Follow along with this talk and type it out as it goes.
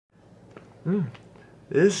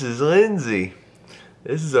This is Lindsay.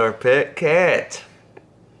 This is our pet cat.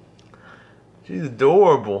 She's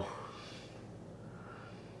adorable.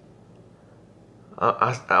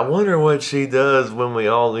 I wonder what she does when we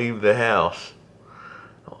all leave the house.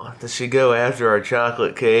 Does she go after our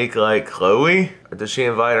chocolate cake like Chloe? Or does she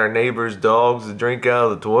invite our neighbor's dogs to drink out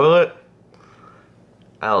of the toilet?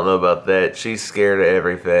 I don't know about that. She's scared of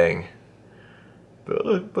everything. But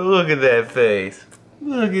look at that face.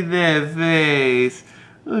 Look at that face.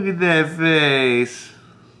 Look at that face.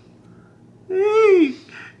 Hey,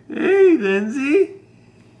 hey, Lindsay.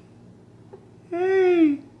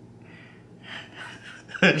 Hey.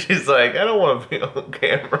 She's like, I don't want to be on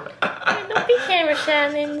camera. Don't be camera shy,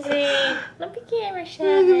 Lindsay. Don't be camera shy,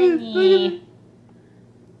 honey.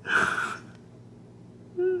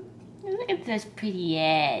 Look at those pretty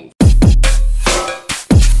eyes.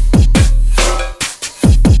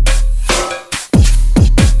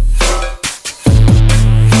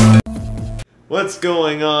 What's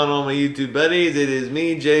going on my YouTube buddies? It is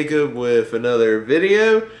me, Jacob, with another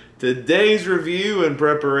video. Today's review in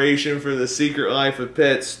preparation for The Secret Life of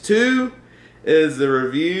Pets 2 is the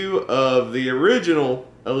review of the original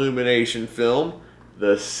Illumination film,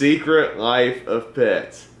 The Secret Life of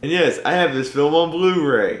Pets. And yes, I have this film on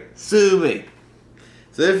Blu-ray. Sue me!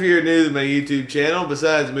 So if you're new to my YouTube channel,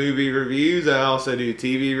 besides movie reviews, I also do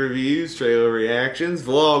TV reviews, trailer reactions,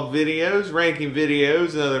 vlog videos, ranking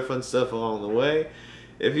videos, and other fun stuff along the way.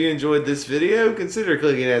 If you enjoyed this video, consider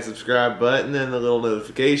clicking that subscribe button and the little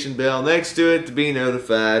notification bell next to it to be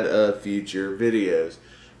notified of future videos.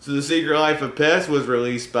 So The Secret Life of Pets was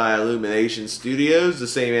released by Illumination Studios, the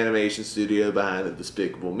same animation studio behind the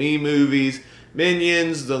Despicable Me movies,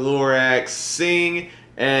 Minions, The Lorax, Sing,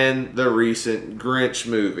 and the recent Grinch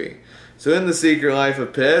movie. So in The Secret Life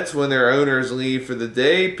of Pets, when their owners leave for the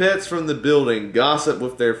day, pets from the building gossip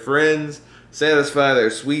with their friends, satisfy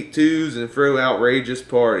their sweet tooths, and throw outrageous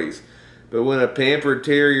parties. But when a pampered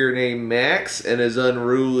terrier named Max and his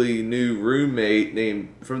unruly new roommate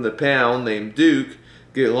from the pound named Duke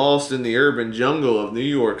get lost in the urban jungle of New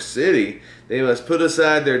York City, they must put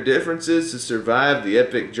aside their differences to survive the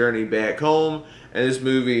epic journey back home. And this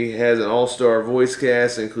movie has an all-star voice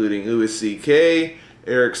cast including Louis C.K.,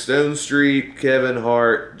 Eric Stonestreet, Kevin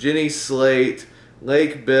Hart, Jenny Slate,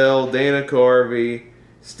 Lake Bell, Dana Carvey,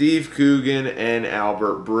 Steve Coogan, and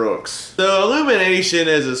Albert Brooks. So Illumination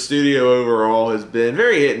as a studio overall has been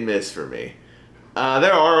very hit and miss for me.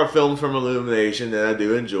 There are films from Illumination that I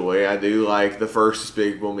do enjoy. I do like the first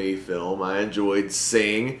Despicable Me film. I enjoyed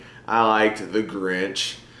Sing. I liked The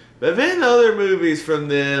Grinch. But then other movies from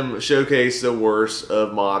them showcase the worst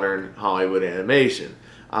of modern Hollywood animation.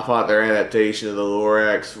 I thought their adaptation of The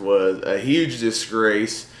Lorax was a huge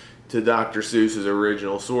disgrace to Dr. Seuss's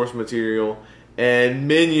original source material. And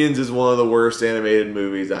Minions is one of the worst animated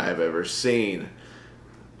movies I have ever seen.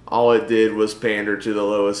 All it did was pander to the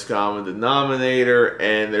lowest common denominator,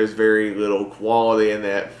 and there's very little quality in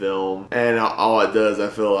that film. And all it does, I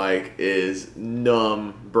feel like, is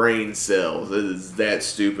numb brain cells. It is that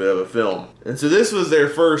stupid of a film. And so this was their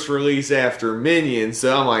first release after Minions,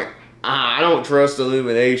 so I'm like, I don't trust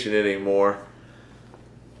Illumination anymore.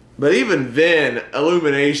 But even then,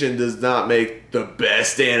 Illumination does not make the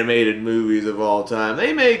best animated movies of all time.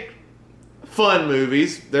 They make fun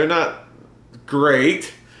movies. They're not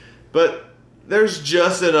great, but there's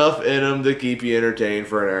just enough in them to keep you entertained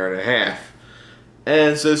for an hour and a half.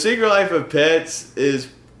 And so Secret Life of Pets is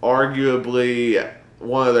arguably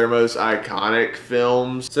one of their most iconic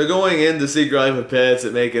films. So going into Secret Life of Pets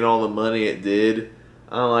and making all the money it did,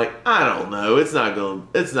 I'm like, I don't know. It's not gonna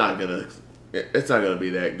be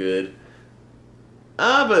that good.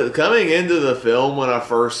 But coming into the film when I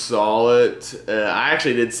first saw it, I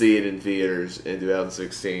actually did see it in theaters in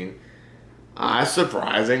 2016. I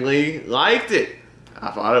surprisingly liked it.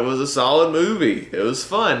 I thought it was a solid movie. It was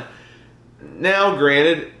fun. Now,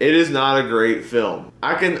 granted, it is not a great film.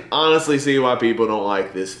 I can honestly see why people don't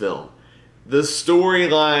like this film. The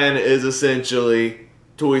storyline is essentially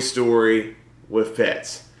Toy Story with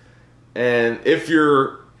pets. And if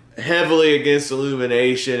you're heavily against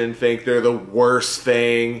Illumination and think they're the worst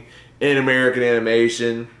thing in American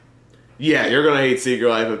animation, yeah, you're going to hate Secret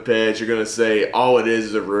Life of Pets. You're going to say all it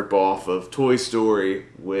is a ripoff of Toy Story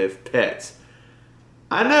with pets.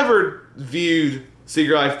 I never viewed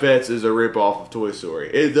Secret Life of Pets as a ripoff of Toy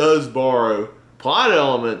Story. It does borrow plot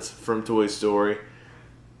elements from Toy Story,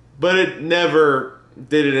 but it never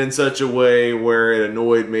did it in such a way where it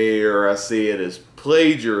annoyed me or I see it as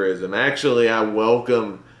plagiarism. Actually, I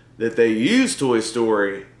welcome that they use Toy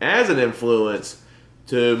Story as an influence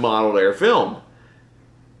to model their film.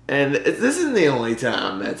 And this isn't the only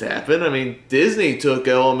time that's happened. I mean, Disney took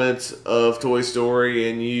elements of Toy Story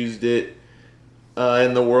and used it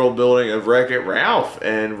in the world building of Wreck-It Ralph.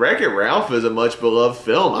 And Wreck-It Ralph is a much beloved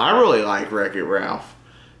film. I really like Wreck-It Ralph.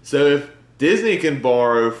 So if Disney can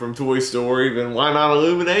borrow from Toy Story, then why not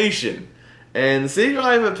Illumination? And Secret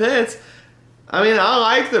Life of Pets, I mean, I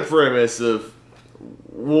like the premise of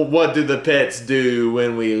what do the pets do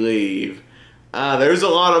when we leave. There's a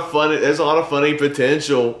lot of funny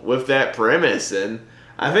potential with that premise, and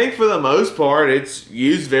I think for the most part it's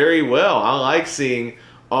used very well. I like seeing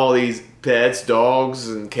all these pets, dogs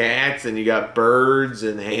and cats, and you got birds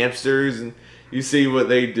and hamsters, and you see what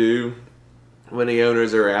they do when the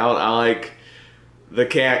owners are out. I like the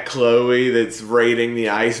cat Chloe that's raiding the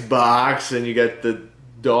ice box, and you got the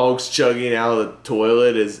dogs chugging out of the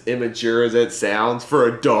toilet. As immature as that sounds for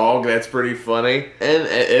a dog, that's pretty funny. And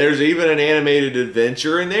there's even an animated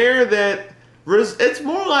adventure in there that it's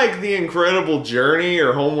more like The Incredible Journey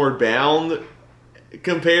or Homeward Bound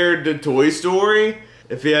compared to Toy Story.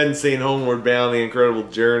 If you hadn't seen Homeward Bound, The Incredible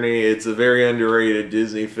Journey, it's a very underrated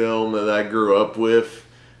Disney film that I grew up with.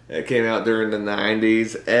 It came out during the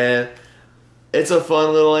 90s, and it's a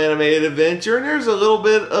fun little animated adventure, and there's a little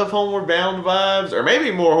bit of Homeward Bound vibes, or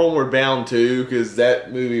maybe more Homeward Bound too, because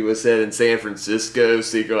that movie was set in San Francisco.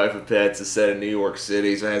 Secret Life of Pets is set in New York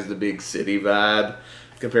City, so it has the big city vibe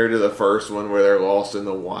compared to the first one where they're lost in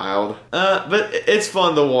the wild. But it's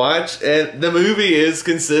fun to watch, and the movie is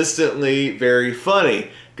consistently very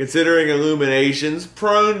funny, considering Illumination's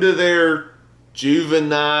prone to their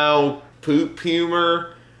juvenile poop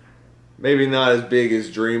humor. Maybe not as big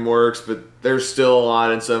as DreamWorks, but there's still a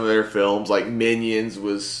lot in some of their films. Like Minions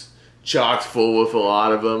was chocked full with a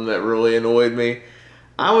lot of them that really annoyed me.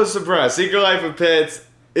 I was surprised. Secret Life of Pets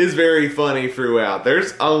is very funny throughout.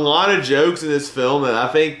 There's a lot of jokes in this film that I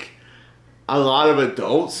think a lot of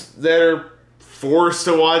adults that are forced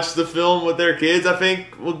to watch the film with their kids, I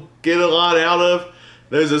think, will get a lot out of.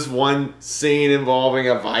 There's this one scene involving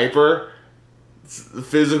a viper. It's the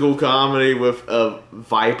physical comedy with a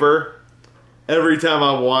viper. Every time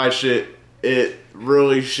I watch it, it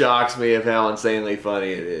really shocks me of how insanely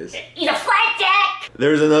funny it is. He's a flapjack!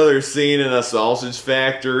 There's another scene in a sausage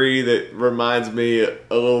factory that reminds me a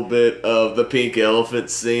little bit of the pink elephant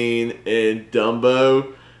scene in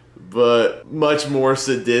Dumbo, but much more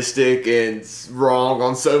sadistic and wrong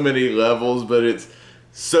on so many levels, but it's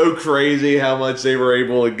so crazy how much they were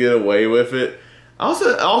able to get away with it.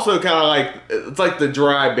 Also kind of like, it's like the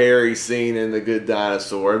dry berry scene in The Good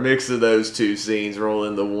Dinosaur. A mix of those two scenes roll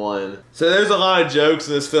into one. So there's a lot of jokes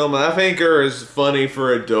in this film that I think are as funny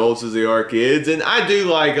for adults as they are kids. And I do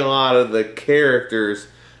like a lot of the characters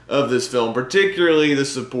of this film, particularly the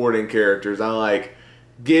supporting characters. I like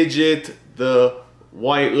Gidget, the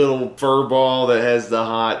white little furball that has the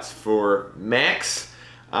hots for Max.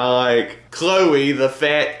 I like Chloe, the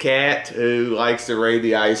fat cat who likes to raid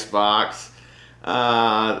the icebox.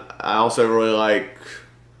 I also really like,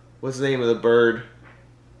 what's the name of the bird?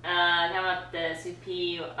 Talking about the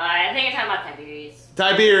I think you're talking about Tiberius.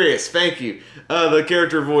 Tiberius, thank you. The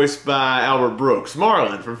character voiced by Albert Brooks,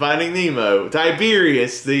 Marlin from Finding Nemo.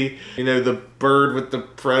 Tiberius, the bird with the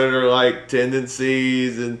predator-like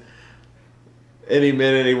tendencies, and any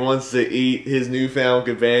minute he wants to eat his newfound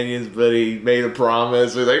companions, but he made a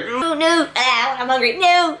promise. He's like, oh no, ow, I'm hungry.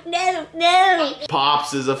 No, no, no.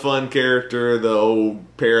 Pops is a fun character, the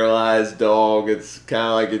old paralyzed dog. It's kind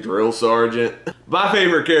of like a drill sergeant. My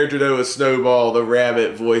favorite character though is Snowball, the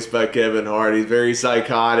rabbit voiced by Kevin Hart. He's very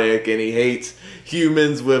psychotic and he hates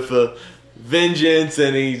humans with a vengeance,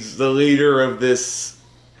 and he's the leader of this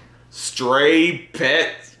stray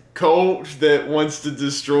pet cult that wants to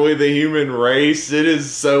destroy the human race. It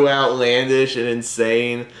is so outlandish and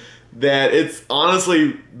insane that it's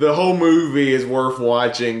honestly, the whole movie is worth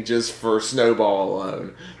watching just for Snowball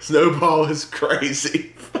alone. Snowball is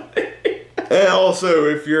crazy. And also,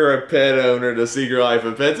 if you're a pet owner, The Secret Life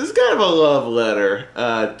of Pets is kind of a love letter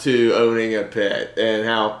to owning a pet and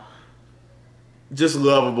how just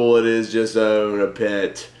lovable it is just to own a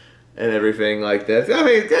pet and everything like that. I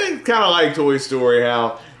mean, kind of like Toy Story,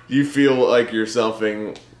 how you feel like you're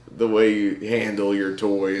something the way you handle your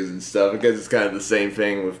toys and stuff, because it's kind of the same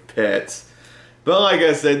thing with pets. But like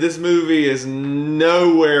I said, this movie is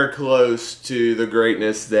nowhere close to the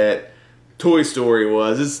greatness that Toy Story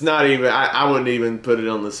was. It's not even, I wouldn't even put it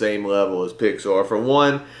on the same level as Pixar. For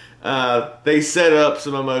one, they set up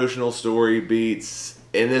some emotional story beats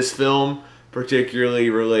in this film, particularly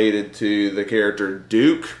related to the character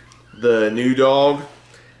Duke, the new dog.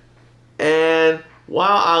 And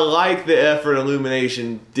while I like the effort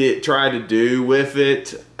Illumination tried to do with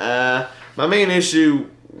it, my main issue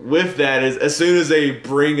with that is as soon as they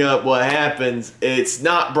bring up what happens, it's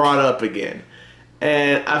not brought up again.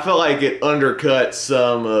 And I felt like it undercut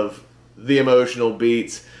some of the emotional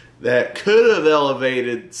beats that could have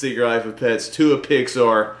elevated Secret Life of Pets to a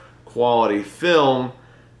Pixar quality film,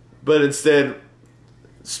 but instead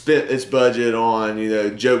spent its budget on, you know,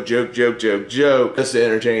 joke, just to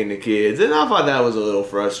entertain the kids. And I thought that was a little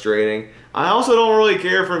frustrating. I also don't really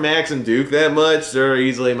care for Max and Duke that much. They're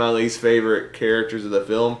easily my least favorite characters of the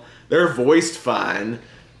film. They're voiced fine,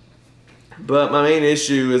 but my main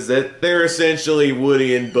issue is that they're essentially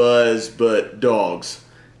Woody and Buzz, but dogs.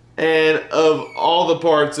 And of all the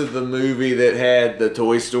parts of the movie that had the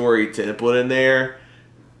Toy Story template in there,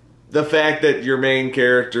 the fact that your main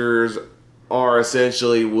characters are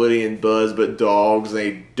essentially Woody and Buzz, but dogs,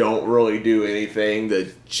 they don't really do anything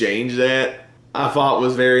to change that, I thought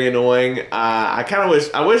was very annoying. I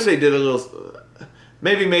wish they did a little,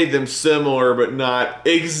 maybe made them similar, but not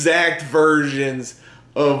exact versions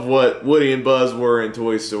of what Woody and Buzz were in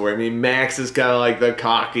Toy Story. I mean, Max is kind of like the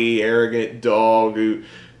cocky, arrogant dog who's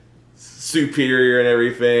superior and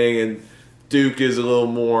everything, and Duke is a little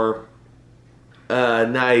more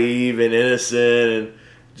naive and innocent and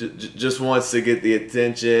just wants to get the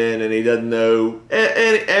attention, and he doesn't know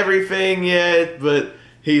everything yet, but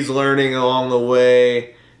he's learning along the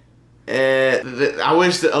way. And I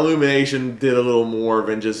wish that Illumination did a little more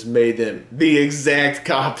than just made them the exact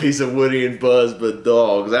copies of Woody and Buzz, but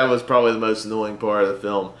dogs. That was probably the most annoying part of the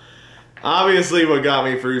film. Obviously, what got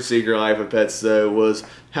me through Secret Life of Pets, though, was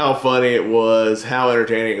how funny it was, how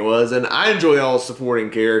entertaining it was, and I enjoy all supporting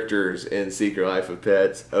characters in Secret Life of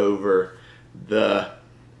Pets over the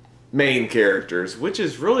main characters, which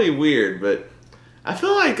is really weird, but I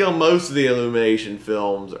feel like most of the Illumination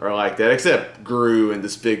films are like that, except Gru and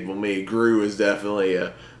Despicable Me. Gru is definitely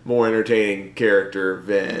a more entertaining character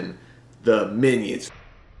than the Minions.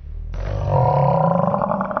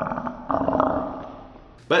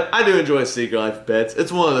 But I do enjoy Secret Life of Pets.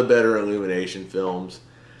 It's one of the better Illumination films.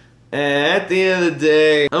 And at the end of the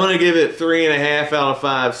day, I'm going to give it 3.5 out of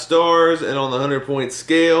 5 stars, and on the 100-point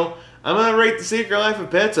scale, I'm going to rate The Secret Life of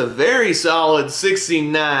Pets a very solid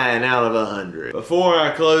 69 out of 100. Before I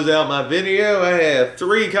close out my video, I have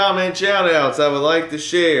 3 comment shoutouts I would like to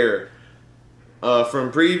share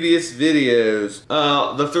from previous videos.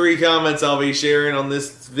 The 3 comments I'll be sharing on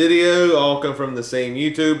this video all come from the same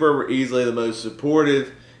YouTuber, easily the most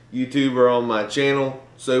supportive YouTuber on my channel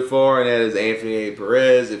so far, and that is Anthony A.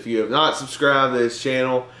 Perez. If you have not subscribed to this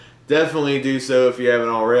channel, definitely do so if you haven't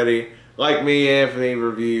already. Like me, Anthony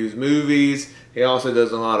reviews movies. He also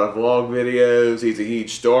does a lot of vlog videos. He's a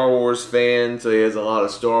huge Star Wars fan, so he has a lot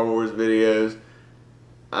of Star Wars videos.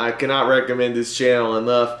 I cannot recommend this channel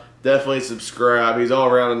enough. Definitely subscribe. He's all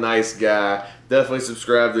around a nice guy. Definitely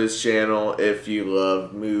subscribe to this channel if you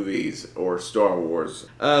love movies or Star Wars.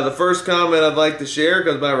 The first comment I'd like to share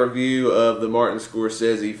comes my review of the Martin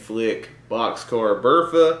Scorsese flick Boxcar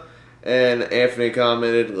Bertha. And Anthony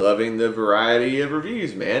commented, loving the variety of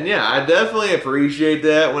reviews, man. Yeah, I definitely appreciate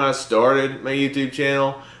that. When I started my YouTube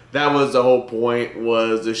channel, that was the whole point,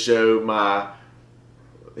 was to show my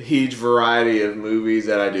huge variety of movies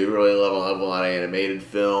that I do really love. I love a lot of animated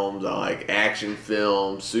films. I like action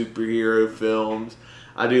films, superhero films.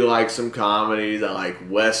 I do like some comedies. I like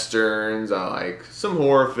westerns. I like some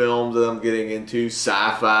horror films that I'm getting into.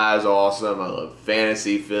 Sci-fi is awesome. I love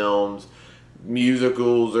fantasy films.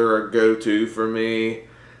 Musicals are a go-to for me.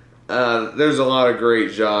 There's a lot of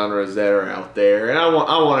great genres that are out there, and I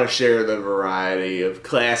want to share the variety of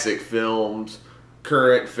classic films,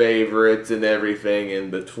 current favorites, and everything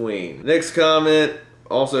in between. Next comment,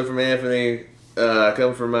 also from Anthony,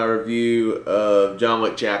 comes from my review of John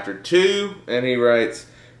Wick Chapter 2, and he writes,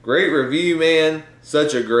 "Great review, man.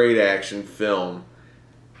 Such a great action film."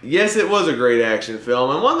 Yes, it was a great action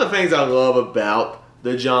film, and one of the things I love about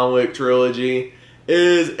the John Wick trilogy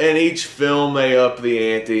is in each film they up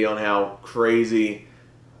the ante on how crazy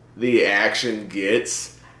the action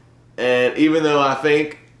gets. And even though I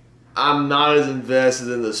think I'm not as invested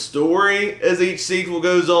in the story as each sequel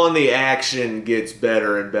goes on, the action gets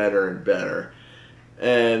better and better and better.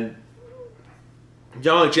 And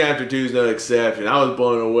John Wick Chapter 2 is no exception. I was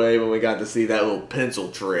blown away when we got to see that little pencil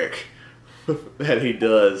trick that he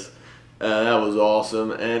does. That was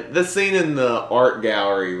awesome. And the scene in the art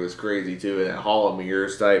gallery was crazy too, in that Hall of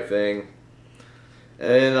Mirrors type thing.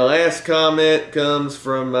 And the last comment comes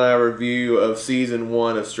from my review of Season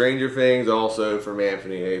 1 of Stranger Things, also from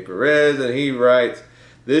Anthony A. Perez, and he writes,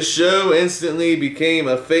 "This show instantly became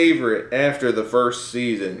a favorite after the first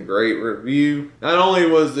season. Great review. Not only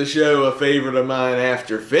was the show a favorite of mine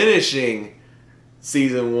after finishing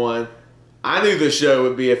Season 1, I knew the show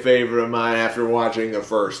would be a favorite of mine after watching the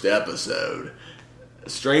first episode.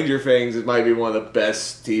 Stranger Things might be one of the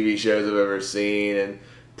best TV shows I've ever seen, and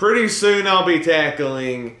pretty soon I'll be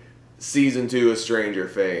tackling season 2 of Stranger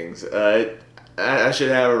Things. I should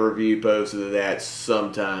have a review posted of that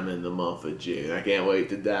sometime in the month of June. I can't wait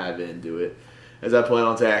to dive into it, as I plan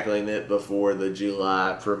on tackling it before the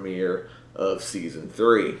July premiere of season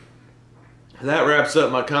 3. That wraps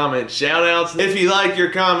up my comment shoutouts. If you like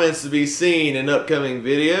your comments to be seen in upcoming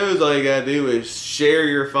videos, all you gotta do is share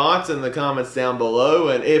your thoughts in the comments down below,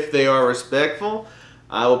 and if they are respectful,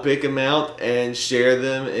 I will pick them out and share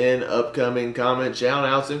them in upcoming comment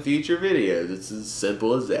shoutouts in future videos. It's as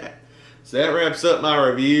simple as that. So that wraps up my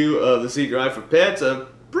review of The Secret Life of Pets. A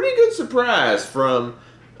pretty good surprise from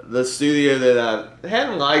the studio that I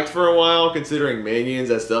hadn't liked for a while, considering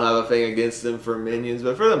Minions. I still have a thing against them for Minions,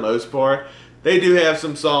 but for the most part, they do have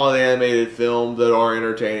some solid animated films that are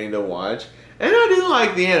entertaining to watch. And I do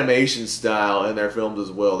like the animation style in their films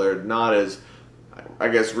as well. They're not as, I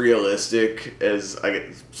guess, realistic as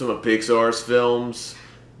some of Pixar's films,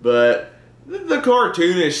 but the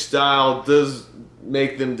cartoonish style does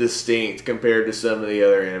make them distinct compared to some of the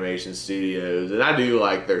other animation studios, and I do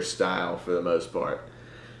like their style for the most part.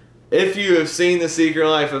 If you have seen The Secret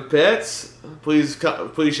Life of Pets, please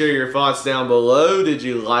share your thoughts down below. Did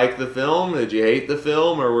you like the film? Did you hate the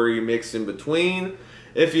film? Or were you mixed in between?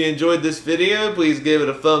 If you enjoyed this video, please give it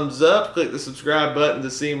a thumbs up. Click the subscribe button to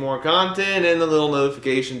see more content and the little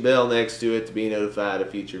notification bell next to it to be notified of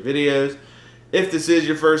future videos. If this is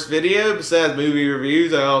your first video, besides movie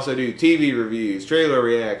reviews, I also do TV reviews, trailer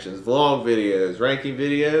reactions, vlog videos, ranking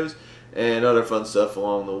videos, and other fun stuff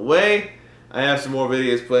along the way. I have some more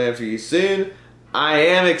videos planned for you soon. I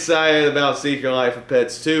am excited about Secret Life of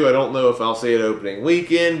Pets 2. I don't know if I'll see it opening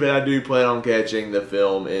weekend, but I do plan on catching the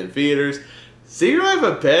film in theaters. Secret Life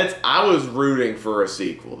of Pets, I was rooting for a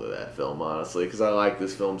sequel to that film, honestly, because I like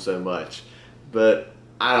this film so much. But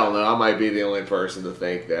I don't know, I might be the only person to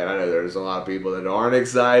think that. I know there's a lot of people that aren't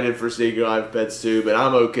excited for Secret Life of Pets 2, but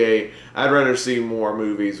I'm okay. I'd rather see more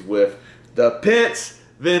movies with the pets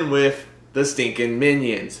than with the stinking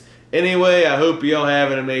minions. Anyway, I hope you all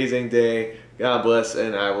have an amazing day. God bless,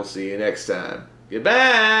 and I will see you next time.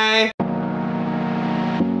 Goodbye!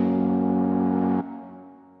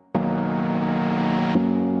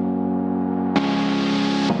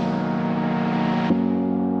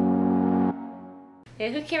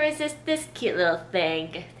 Who can resist this cute little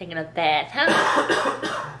thing taking a bath,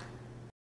 huh?